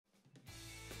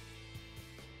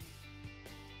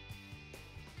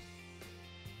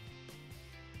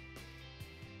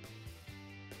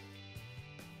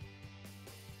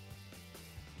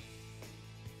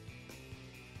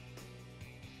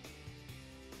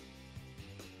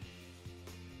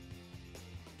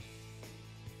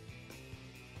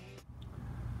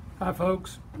Hi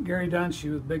folks, Gary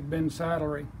Dunshee with Big Ben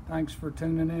Saddlery. Thanks for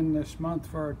tuning in this month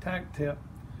for our tack tip.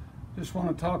 Just want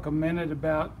to talk a minute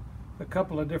about a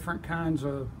couple of different kinds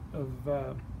of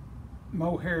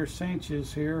Mohair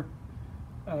Cinches here.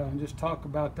 And just talk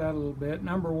about that a little bit.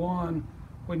 Number one,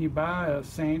 when you buy a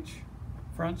cinch,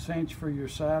 front cinch for your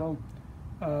saddle,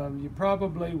 you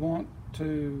probably want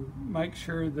to make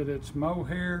sure that it's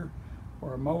mohair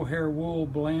or a mohair wool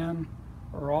blend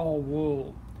or all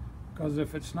wool. Because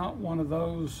if it's not one of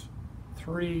those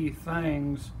three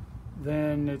things,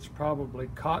 then it's probably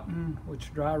cotton,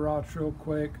 which dry rots real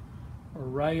quick, or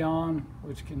rayon,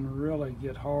 which can really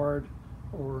get hard,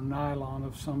 or nylon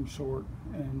of some sort,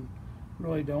 and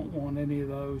really don't want any of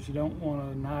those. You don't want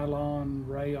a nylon,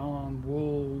 rayon,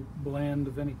 wool blend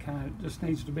of any kind. It just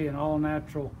needs to be an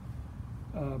all-natural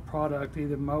product,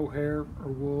 either mohair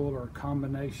or wool or a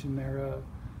combination thereof.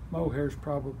 Mohair is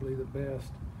probably the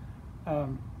best.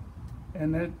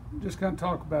 And that just going to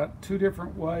talk about two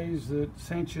different ways that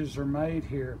cinches are made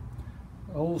here.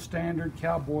 Old standard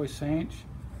cowboy cinch,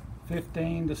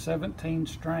 15 to 17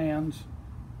 strands,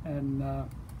 and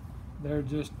they're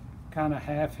just kind of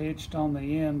half hitched on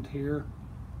the end here,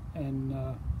 and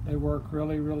they work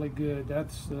really good.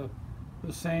 That's the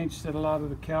cinch that a lot of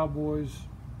the cowboys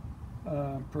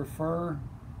prefer,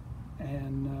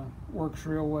 and works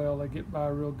real well. They get by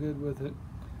real good with it.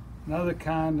 Another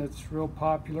kind that's real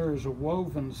popular is a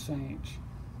woven cinch.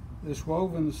 This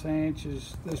woven cinch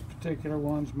is, this particular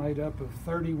one's made up of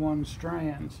 31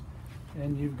 strands,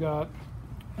 and you've got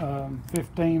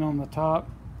 15 on the top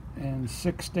and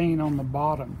 16 on the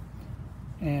bottom,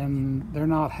 and they're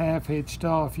not half hitched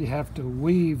off. You have to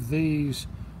weave these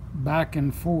back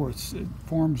and forth. It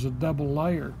forms a double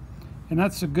layer, and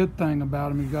that's a good thing about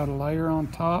them. You've got a layer on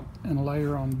top and a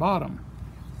layer on bottom.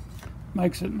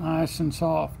 Makes it nice and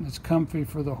soft, and it's comfy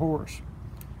for the horse.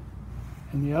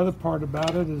 And the other part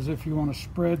about it is if you want to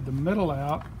spread the middle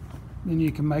out, then you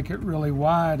can make it really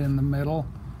wide in the middle,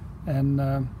 and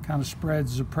kind of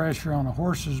spreads the pressure on a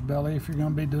horse's belly if you're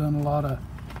going to be doing a lot of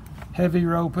heavy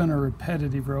roping or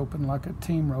repetitive roping, like a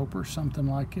team rope or something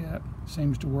like that.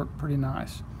 Seems to work pretty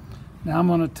nice. Now I'm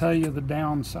going to tell you the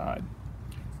downside,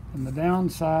 and the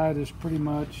downside is pretty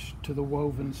much to the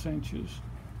woven cinches.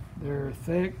 They're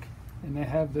thick, and they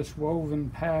have this woven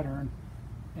pattern,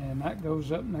 and that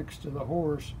goes up next to the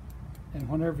horse, and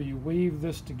whenever you weave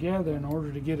this together, in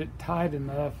order to get it tight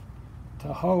enough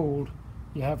to hold,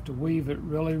 you have to weave it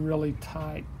really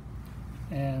tight,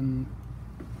 and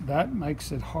that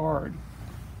makes it hard.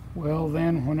 Well,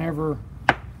 then whenever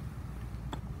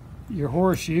your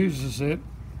horse uses it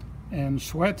and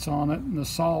sweats on it, and the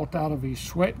salt out of his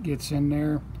sweat gets in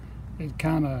there, it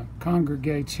kind of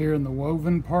congregates here in the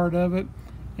woven part of it,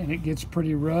 and it gets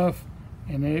pretty rough,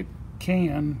 and it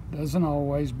can, doesn't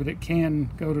always, but it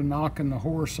can go to knocking the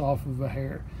horse off of a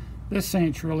hair. This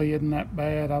cinch really isn't that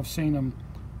bad. I've seen them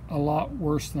a lot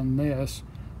worse than this,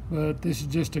 but this is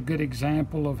just a good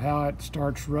example of how it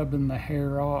starts rubbing the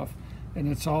hair off,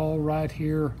 and it's all right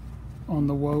here on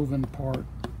the woven part.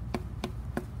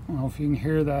 I don't know if you can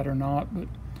hear that or not, but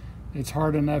it's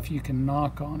hard enough you can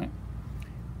knock on it.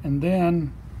 And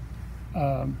then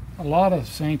a lot of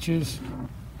cinches,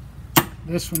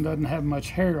 this one doesn't have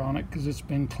much hair on it because it's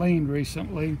been cleaned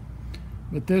recently,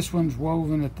 but this one's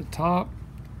woven at the top,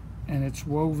 and it's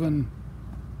woven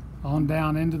on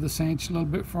down into the cinch a little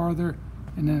bit farther,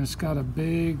 and then it's got a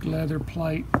big leather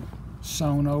plate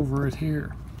sewn over it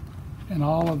here. And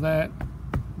all of that,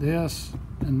 this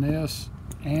and this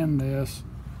and this,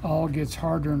 all gets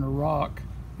harder than a rock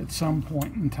at some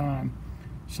point in time.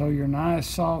 So your nice,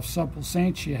 soft, supple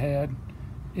cinch you had,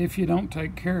 if you don't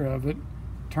take care of it,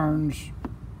 turns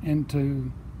into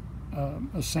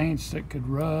a cinch that could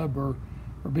rub or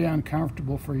be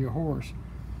uncomfortable for your horse.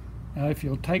 Now, if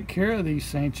you'll take care of these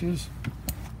cinches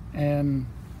and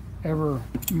every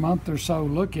month or so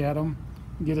look at them,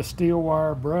 get a steel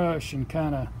wire brush and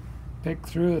kind of pick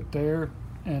through it there,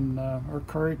 and or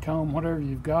curry comb, whatever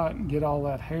you've got, and get all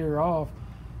that hair off,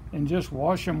 and just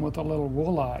wash them with a little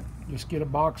woolite. Just get a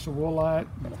box of woolite,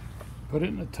 put it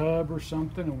in a tub or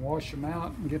something, and wash them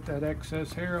out and get that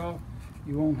excess hair off.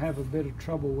 You won't have a bit of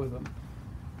trouble with them.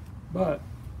 But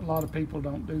a lot of people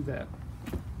don't do that.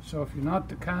 So if you're not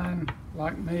the kind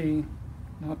like me,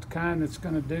 not the kind that's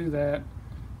going to do that,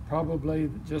 probably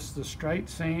just the straight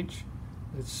cinch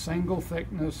that's single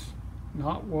thickness,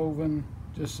 not woven,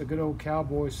 just a good old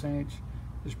cowboy cinch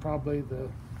is probably the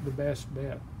best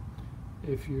bet.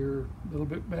 If you're a little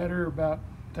bit better about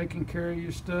taking care of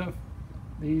your stuff,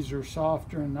 these are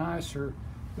softer and nicer,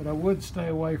 but I would stay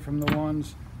away from the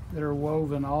ones that are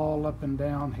woven all up and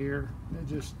down here.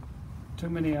 They're just too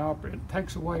many it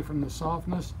takes away from the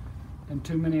softness and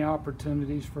too many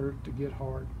opportunities for it to get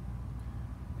hard.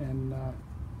 And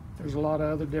there's a lot of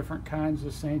other different kinds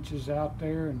of cinches out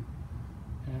there, and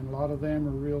a lot of them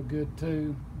are real good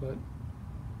too, but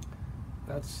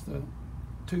that's the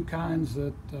two kinds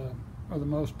that are the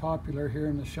most popular here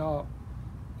in the shop.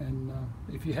 And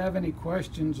if you have any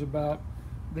questions about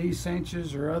these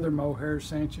cinches or other mohair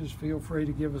cinches, feel free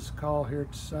to give us a call here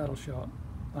at the Saddle Shop.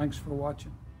 Thanks for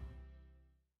watching.